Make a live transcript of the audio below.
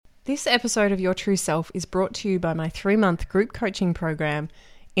This episode of Your True Self is brought to you by my 3-month group coaching program,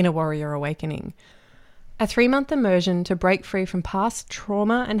 Inner Warrior Awakening. A 3-month immersion to break free from past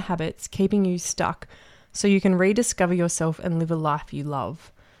trauma and habits keeping you stuck so you can rediscover yourself and live a life you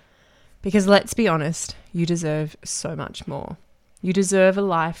love. Because let's be honest, you deserve so much more. You deserve a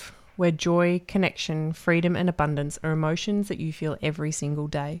life where joy, connection, freedom and abundance are emotions that you feel every single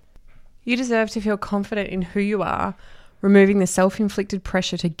day. You deserve to feel confident in who you are, removing the self-inflicted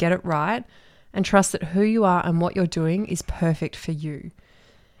pressure to get it right, and trust that who you are and what you're doing is perfect for you.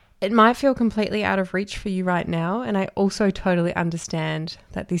 It might feel completely out of reach for you right now, and I also totally understand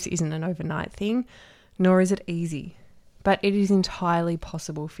that this isn't an overnight thing, nor is it easy, but it is entirely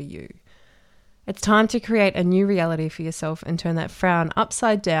possible for you. It's time to create a new reality for yourself and turn that frown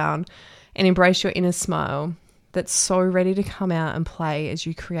upside down and embrace your inner smile that's so ready to come out and play as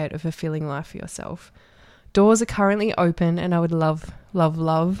you create a fulfilling life for yourself. Doors are currently open and I would love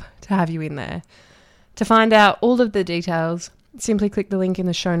to have you in there. To find out all of the details, simply click the link in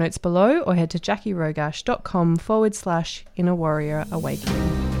the show notes below or head to JackieRogash.com/Inner Warrior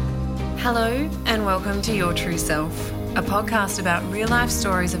Awakening. Hello and welcome to Your True Self, a podcast about real life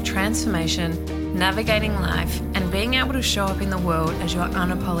stories of transformation, navigating life and being able to show up in the world as your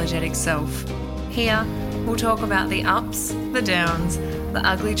unapologetic self. Here, we'll talk about the ups, the downs, the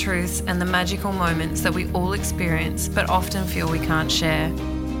ugly truths and the magical moments that we all experience but often feel we can't share.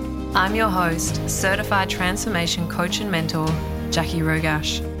 I'm your host, certified transformation coach and mentor, Jackie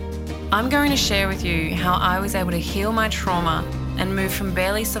Rogash. I'm going to share with you how I was able to heal my trauma and move from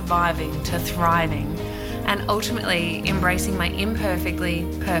barely surviving to thriving and ultimately embracing my imperfectly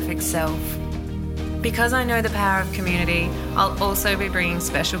perfect self. Because I know the power of community, I'll also be bringing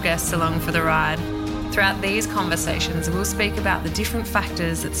special guests along for the ride. Throughout these conversations, we'll speak about the different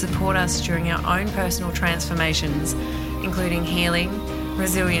factors that support us during our own personal transformations, including healing,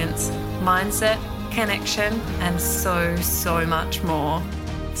 resilience, mindset, connection, and so much more.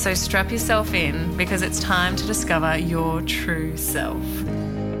 So strap yourself in because it's time to discover your true self.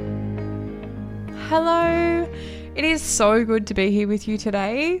 Hello, it is so good to be here with you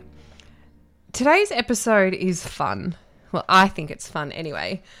today. Today's episode is fun. Well, I think it's fun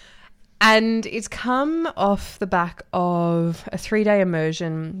anyway. And it's come off the back of a 3-day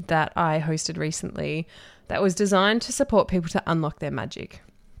immersion that I hosted recently that was designed to support people to unlock their magic.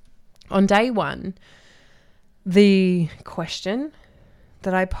 On day 1, the question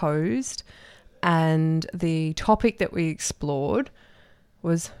that I posed and the topic that we explored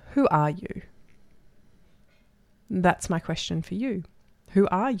was, who are you? That's my question for you. Who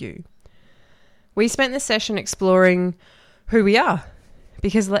are you? We spent the session exploring who we are.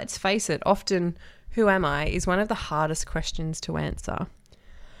 Because let's face it, often, who am I is one of the hardest questions to answer.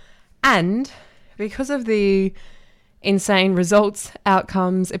 And because of the insane results,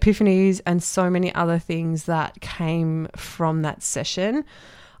 outcomes, epiphanies, and so many other things that came from that session,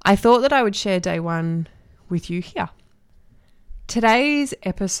 I thought that I would share day 1 with you here. Today's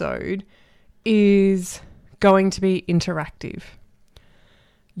episode is going to be interactive.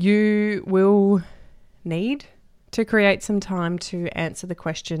 You will need to create some time to answer the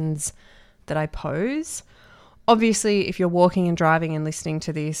questions that I pose. Obviously, if you're walking and driving and listening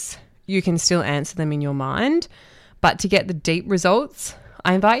to this, you can still answer them in your mind. But to get the deep results,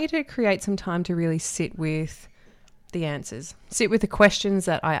 I invite you to create some time to really sit with the answers. Sit with the questions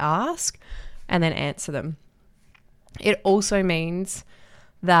that I ask and then answer them. It also means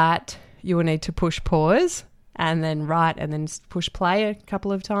that you will need to push pause and then write and then push play a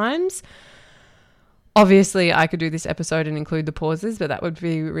couple of times. Obviously, I could do this episode and include the pauses, but that would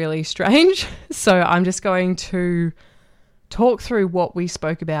be really strange. So I'm just going to talk through what we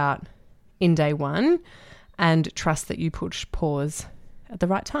spoke about in day 1 and trust that you push pause at the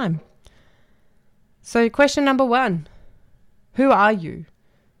right time. So question number 1, who are you?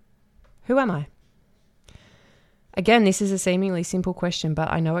 Who am I? Again, this is a seemingly simple question,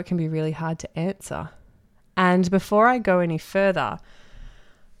 but I know it can be really hard to answer. And before I go any further,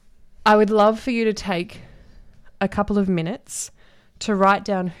 I would love for you to take a couple of minutes to write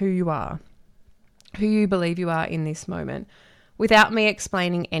down who you are, who you believe you are in this moment, without me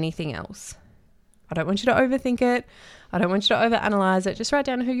explaining anything else. I don't want you to overthink it. I don't want you to overanalyze it. Just write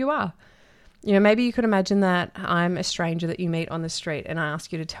down who you are. You know, maybe you could imagine that I'm a stranger that you meet on the street and I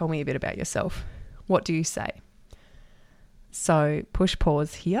ask you to tell me a bit about yourself. What do you say? So push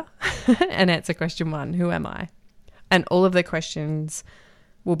pause here and answer question 1, who am I? And all of the questions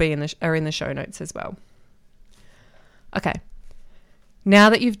will be in the show notes as well. Okay. Now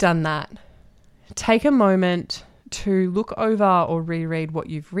that you've done that, take a moment to look over or reread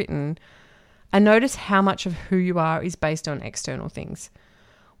what you've written and notice how much of who you are is based on external things.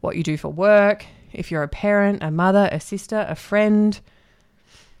 what you do for work, if you're a parent, a mother, a sister, a friend.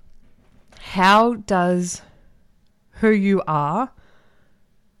 How does who you are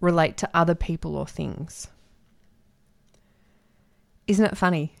relate to other people or things? Isn't it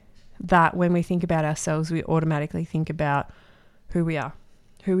funny that when we think about ourselves, we automatically think about who we are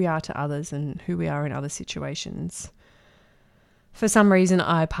to others and who we are in other situations? For some reason,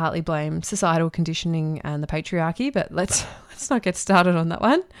 I partly blame societal conditioning and the patriarchy, but let's not get started on that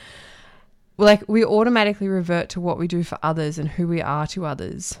one. Like, we automatically revert to what we do for others and who we are to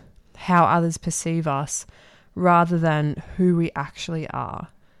others, how others perceive us, rather than who we actually are.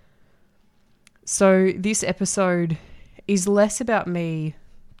 So this episode is less about me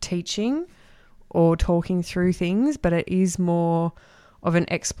teaching or talking through things, but it is more of an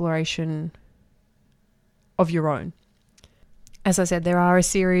exploration of your own. As I said, there are a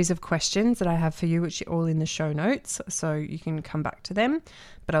series of questions that I have for you, which are all in the show notes, so you can come back to them,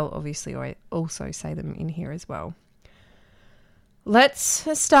 but I'll obviously also say them in here as well. Let's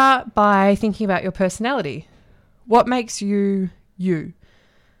start by thinking about your personality. What makes you you?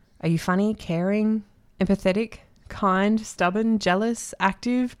 Are you funny, caring, empathetic, kind, stubborn, jealous,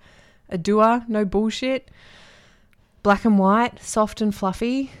 active, a doer, no bullshit, black and white, soft and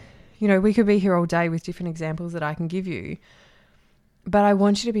fluffy? You know, we could be here all day with different examples that I can give you. But I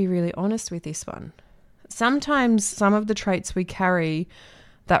want you to be really honest with this one. Sometimes some of the traits we carry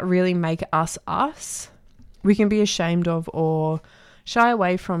that really make us us, we can be ashamed of or shy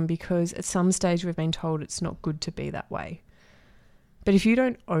away from because at some stage we've been told it's not good to be that way. But if you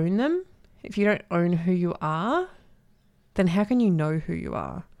don't own them, if you don't own who you are, then how can you know who you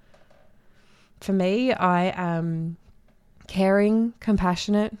are? For me, I am caring,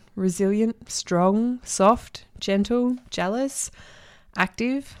 compassionate, resilient, strong, soft, gentle, jealous,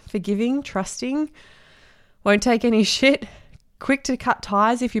 active, forgiving, trusting, won't take any shit, quick to cut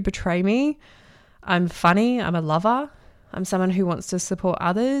ties if you betray me. I'm funny, I'm a lover, I'm someone who wants to support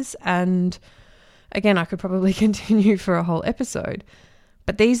others, and again, I could probably continue for a whole episode,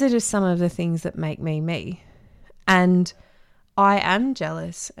 but these are just some of the things that make me me. And I am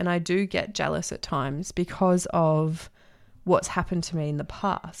jealous, and I do get jealous at times because of what's happened to me in the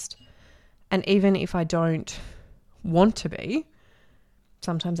past. And even if I don't want to be,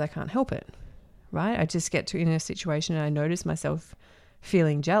 sometimes I can't help it, right? I just get to in a situation and I notice myself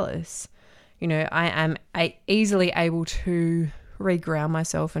feeling jealous. You know, I am easily able to reground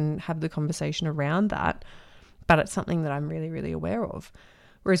myself and have the conversation around that, but it's something that I'm really, really aware of.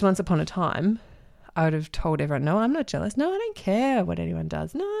 Whereas once upon a time, I would have told everyone, no, I'm not jealous. No, I don't care what anyone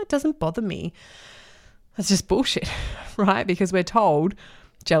does. No, it doesn't bother me. That's just bullshit, right? Because we're told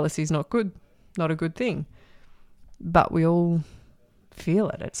jealousy is not good, not a good thing. But we all feel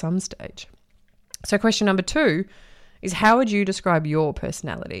it at some stage. So question number 2 is, how would you describe your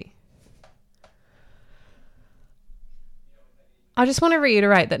personality? I just want to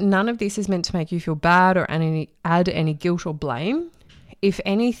reiterate that none of this is meant to make you feel bad or add any guilt or blame. If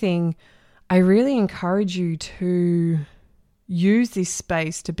anything, I really encourage you to use this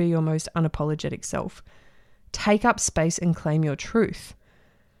space to be your most unapologetic self. Take up space and claim your truth.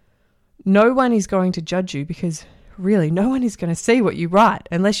 No one is going to judge you because really no one is going to see what you write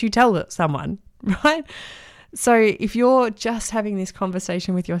unless you tell someone, right? So if you're just having this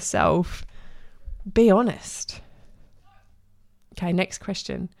conversation with yourself, be honest. Okay, next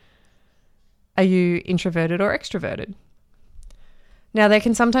question. Are you introverted or extroverted? Now, there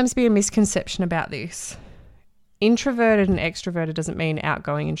can sometimes be a misconception about this. Introverted and extroverted doesn't mean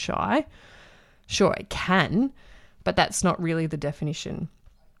outgoing and shy. Sure, it can, but that's not really the definition.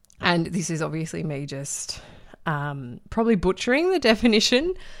 And this is obviously me just probably butchering the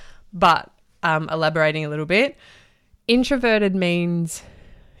definition, but elaborating a little bit. Introverted means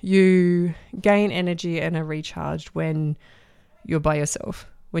you gain energy and are recharged when you're by yourself,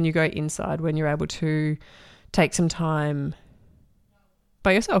 when you go inside, when you're able to take some time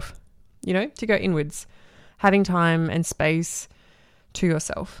by yourself, you know, to go inwards, having time and space to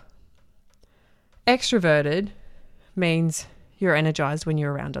yourself. Extroverted means you're energized when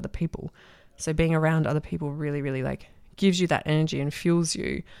you're around other people. So being around other people really, really like gives you that energy and fuels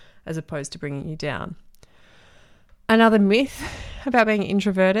you as opposed to bringing you down. Another myth about being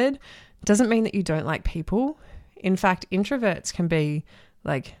introverted doesn't mean that you don't like people. In fact, introverts can be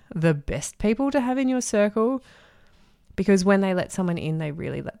like the best people to have in your circle because when they let someone in, they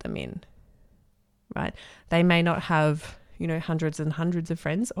really let them in, right? They may not have, you know, hundreds and hundreds of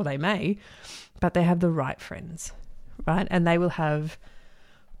friends, or they may, but they have the right friends, right? And they will have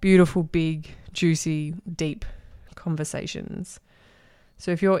beautiful, big, juicy, deep conversations. So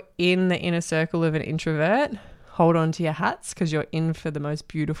if you're in the inner circle of an introvert, hold on to your hats because you're in for the most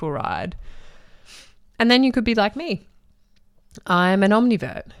beautiful ride. And then you could be like me. I'm an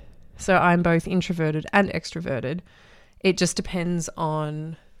omnivert. So I'm both introverted and extroverted. It just depends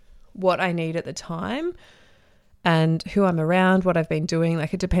on what I need at the time and who I'm around, what I've been doing.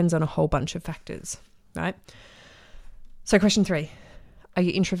 Like, it depends on a whole bunch of factors, right? So question 3, are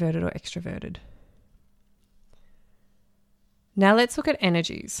you introverted or extroverted? Now let's look at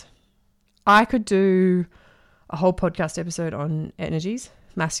energies. I could do a whole podcast episode on energies,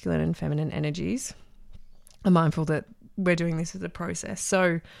 masculine and feminine energies. I'm mindful that we're doing this as a process.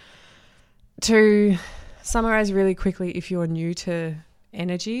 So to summarize really quickly, if you're new to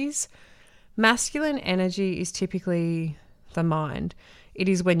energies, masculine energy is typically the mind. It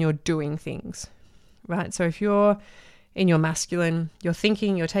is when you're doing things, right? So if you're in your masculine, you're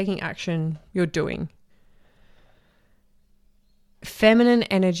thinking, you're taking action, you're doing. Feminine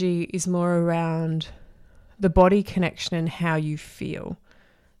energy is more around the body connection and how you feel.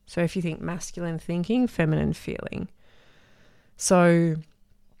 So if you think masculine thinking, feminine feeling. So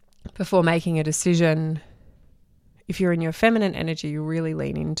before making a decision, if you're in your feminine energy, you really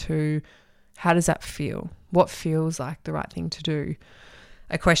lean into how does that feel? What feels like the right thing to do?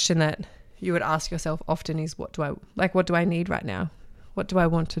 A question that you would ask yourself often is, what do I need right now? What do I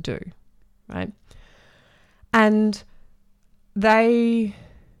want to do? Right? And they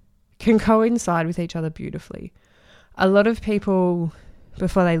can coincide with each other beautifully. A lot of people,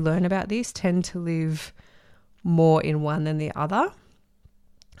 before they learn about this, tend to live more in one than the other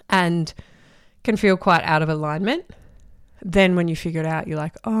and can feel quite out of alignment. Then when you figure it out, you're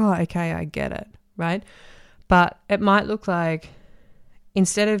like, oh, okay, I get it, right? But it might look like,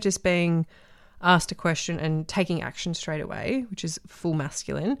 instead of just being asked a question and taking action straight away, which is full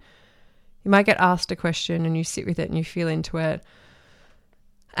masculine, you might get asked a question and you sit with it and you feel into it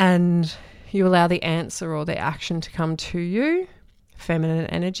and you allow the answer or the action to come to you, feminine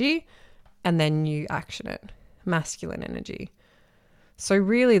energy, and then you action it, masculine energy. So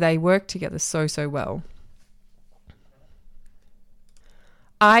really they work together so well.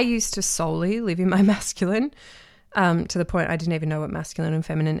 I used to solely live in my masculine, to the point I didn't even know what masculine and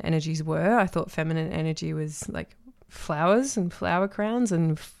feminine energies were. I thought feminine energy was like flowers and flower crowns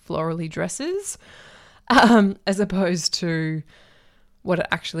and florally dresses, as opposed to what it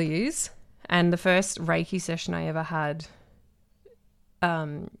actually is. And the first Reiki session I ever had,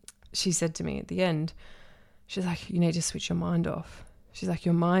 she said to me at the end, she's like, you need to switch your mind off. She's like,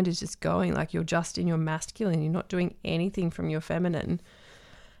 your mind is just going, like you're just in your masculine. You're not doing anything from your feminine.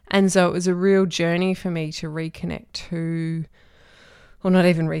 And so it was a real journey for me to reconnect to, or not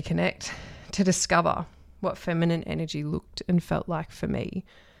even reconnect, to discover what feminine energy looked and felt like for me.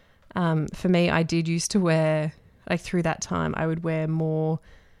 For me, I did used to wear, like through that time, I would wear more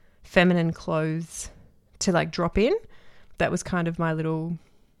feminine clothes to like drop in. That was kind of my little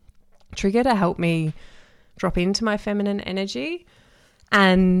trigger to help me drop into my feminine energy.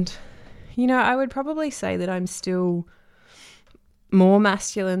 And, you know, I would probably say that I'm still more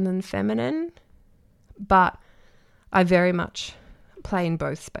masculine than feminine, but I very much play in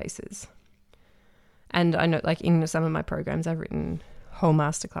both spaces. And I know, like in some of my programs, I've written whole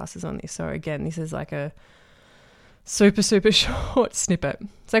masterclasses on this. So again, this is like a super short snippet.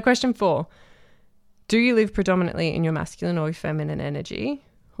 So question 4, do you live predominantly in your masculine or feminine energy,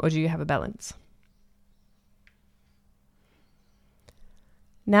 or do you have a balance?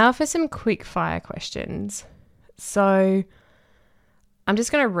 Now for some quick fire questions. So I'm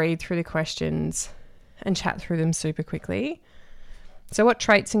just going to read through the questions and chat through them super quickly. So what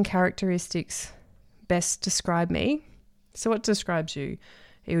traits and characteristics best describe me? So what describes you?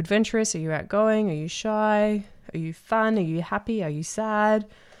 Are you adventurous? Are you outgoing? Are you shy? Are you fun? Are you happy? Are you sad?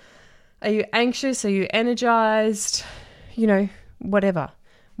 Are you anxious? Are you energized? You know, whatever.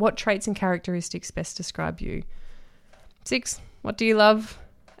 What traits and characteristics best describe you? 6, what do you love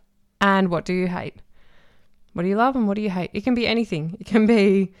and what do you hate? What do you love and what do you hate? It can be anything. It can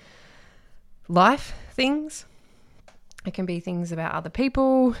be life things. It can be things about other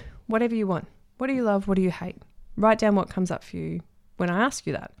people, whatever you want. What do you love? What do you hate? Write down what comes up for you when I ask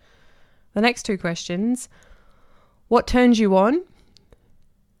you that. The next 2 questions, what turns you on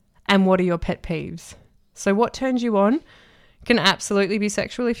and what are your pet peeves? So what turns you on can absolutely be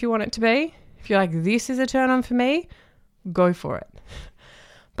sexual if you want it to be. If you're like, this is a turn on for me, go for it.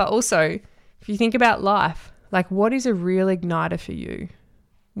 But also, if you think about life, like what is a real igniter for you?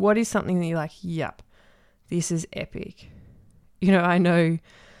 What is something that you're like, yep, this is epic? You know, I know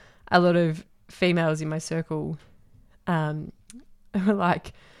a lot of females in my circle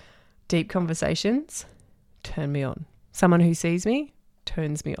like deep conversations turn me on. Someone who sees me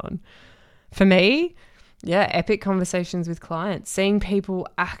turns me on. For me, Yeah, epic conversations with clients, seeing people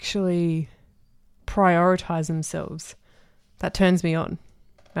actually prioritize themselves. That turns me on,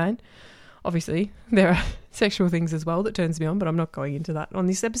 right? Obviously, there are sexual things as well that turns me on, but I'm not going into that on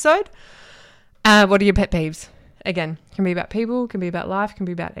this episode. What are your pet peeves? Again, can be about people, can be about life, can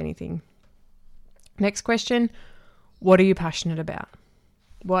be about anything. Next question, what are you passionate about?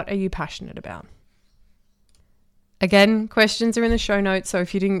 What are you passionate about? Again, questions are in the show notes, so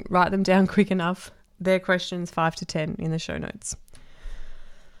if you didn't write them down quick enough, they're questions 5 to 10 in the show notes.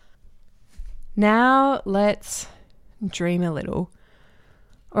 Now let's dream a little.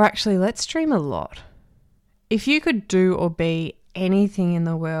 Or actually, let's dream a lot. If you could do or be anything in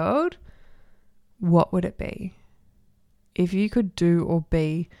the world, what would it be? If you could do or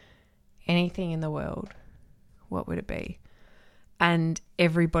be anything in the world, what would it be? And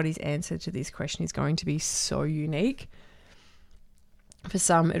everybody's answer to this question is going to be so unique. For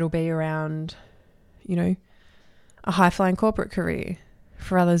some, it'll be around, a high-flying corporate career.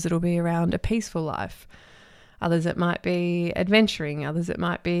 For others, it'll be around a peaceful life. Others, it might be adventuring. Others, it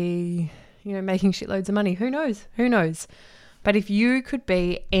might be, making shitloads of money. Who knows? Who knows? But if you could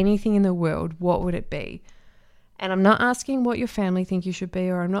be anything in the world, what would it be? And I'm not asking what your family think you should be,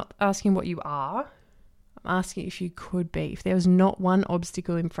 or I'm not asking what you are. I'm asking if you could be. If there was not one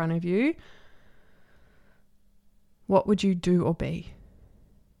obstacle in front of you, what would you do or be?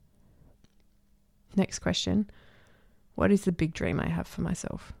 Next question. What is the big dream I have for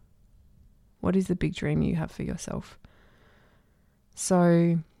myself? What is the big dream you have for yourself?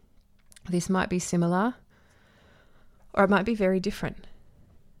 So this might be similar, or it might be very different.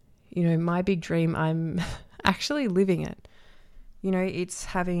 My big dream, I'm actually living it. It's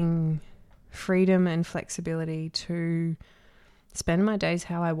having freedom and flexibility to spend my days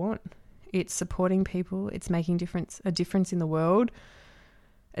how I want. It's supporting people. It's making a difference in the world.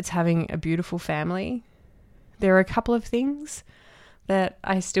 It's having a beautiful family. There are a couple of things that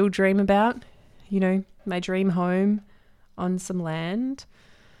I still dream about. My dream home on some land.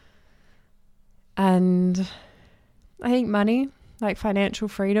 And I think money, like financial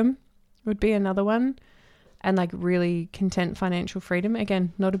freedom, would be another one. And like really content financial freedom.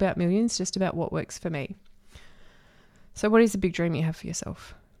 Again, not about millions, just about what works for me. So what is the big dream you have for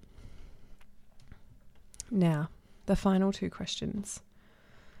yourself? Now, the final 2 questions.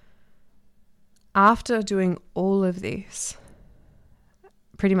 After doing all of this,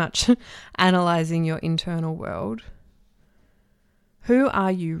 pretty much analyzing your internal world, who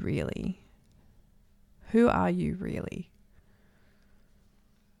are you really? Who are you really?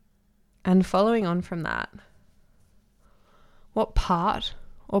 And following on from that, what part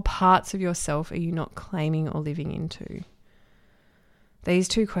or parts of yourself are you not claiming or living into? These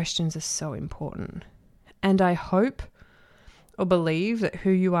 2 questions are so important. And I hope or believe that who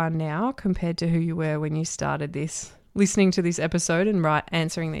you are now compared to who you were when you started this, listening to this episode and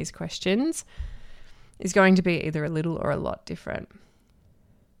answering these questions, is going to be either a little or a lot different.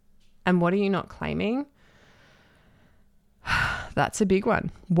 And what are you not claiming? That's a big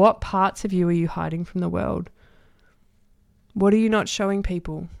one. What parts of you are you hiding from the world? What are you not showing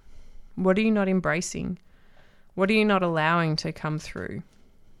people? What are you not embracing? What are you not allowing to come through?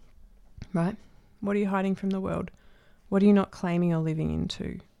 Right? What are you hiding from the world? What are you not claiming or living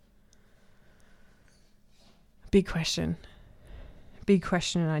into? Big question. Big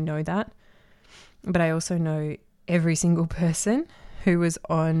question, and I know that. But I also know every single person who was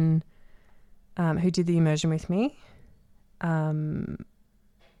on, who did the immersion with me,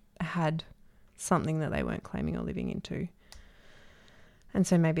 had something that they weren't claiming or living into. And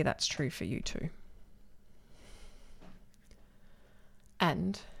so maybe that's true for you too.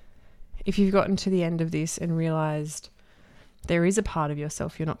 And if you've gotten to the end of this and realized there is a part of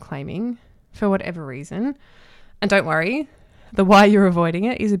yourself you're not claiming for whatever reason, and don't worry, the why you're avoiding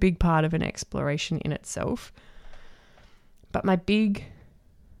it is a big part of an exploration in itself. But my big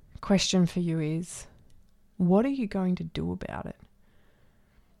question for you is, what are you going to do about it?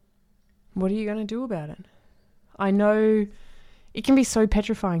 What are you going to do about it? I know it can be so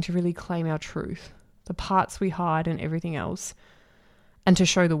petrifying to really claim our truth, the parts we hide and everything else, and to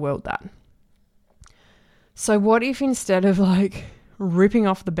show the world that. So what if instead of like ripping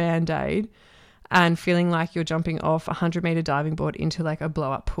off the Band-Aid and feeling like you're jumping off a 100-meter diving board into like a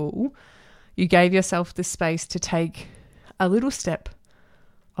blow-up pool, you gave yourself the space to take a little step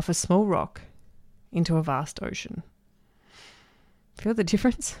off a small rock into a vast ocean? Feel the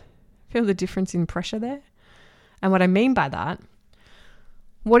difference? Feel the difference in pressure there? And what I mean by that,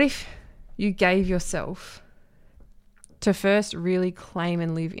 what if you gave yourself to first really claim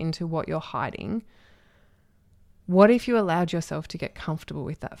and live into what you're hiding? What if you allowed yourself to get comfortable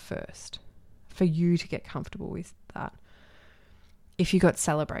with that first? for you to get comfortable with that. If you got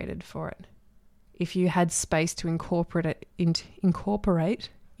celebrated for it, if you had space to incorporate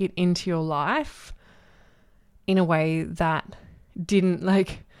it into your life in a way that didn't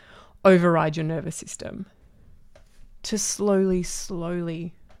like override your nervous system, to slowly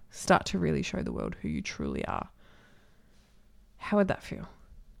start to really show the world who you truly are. How would that feel?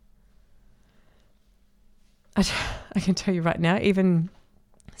 I can tell you right now, even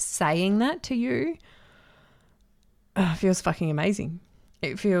saying that to you feels fucking amazing.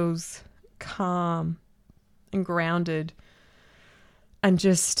 It feels calm and grounded and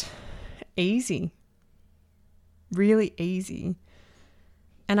just easy, really easy.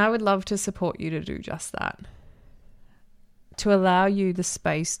 And I would love to support you to do just that, to allow you the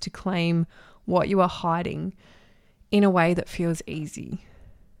space to claim what you are hiding in a way that feels easy,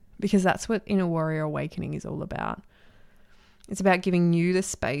 because that's what Inner Warrior Awakening is all about. It's about giving you the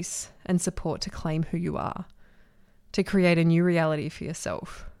space and support to claim who you are, to create a new reality for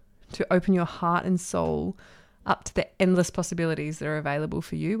yourself, to open your heart and soul up to the endless possibilities that are available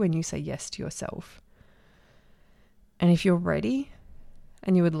for you when you say yes to yourself. And if you're ready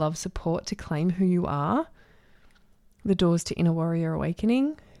and you would love support to claim who you are, the doors to Inner Warrior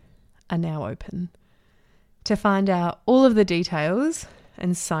Awakening are now open. To find out all of the details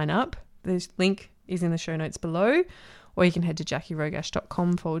and sign up, the link is in the show notes below, or you can head to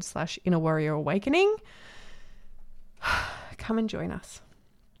JackieRogash.com/Inner Warrior Awakening. Come and join us.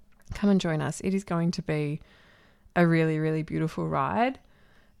 Come and join us. It is going to be a really, really beautiful ride.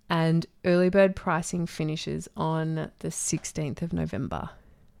 And early bird pricing finishes on the 16th of November.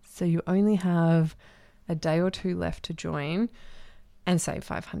 So you only have a day or two left to join and save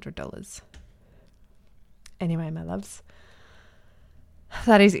 $500. Anyway, my loves,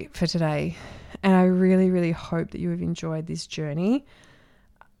 that is it for today. And I really, really hope that you have enjoyed this journey.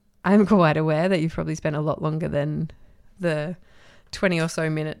 I'm quite aware that you've probably spent a lot longer than the 20 or so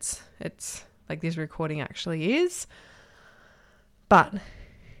minutes it's like this recording actually is. But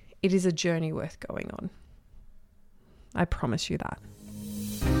it is a journey worth going on. I promise you that.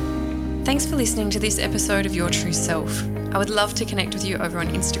 Thanks for listening to this episode of Your True Self. I would love to connect with you over on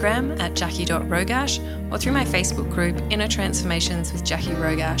Instagram at jackie.rogash or through my Facebook group, Inner Transformations with Jackie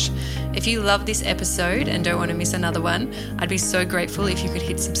Rogash. If you love this episode and don't want to miss another one, I'd be so grateful if you could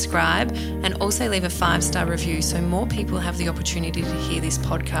hit subscribe and also leave a 5-star review so more people have the opportunity to hear this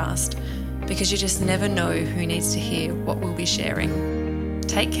podcast, because you just never know who needs to hear what we'll be sharing.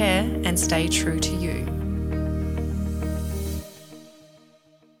 Take care and stay true to you.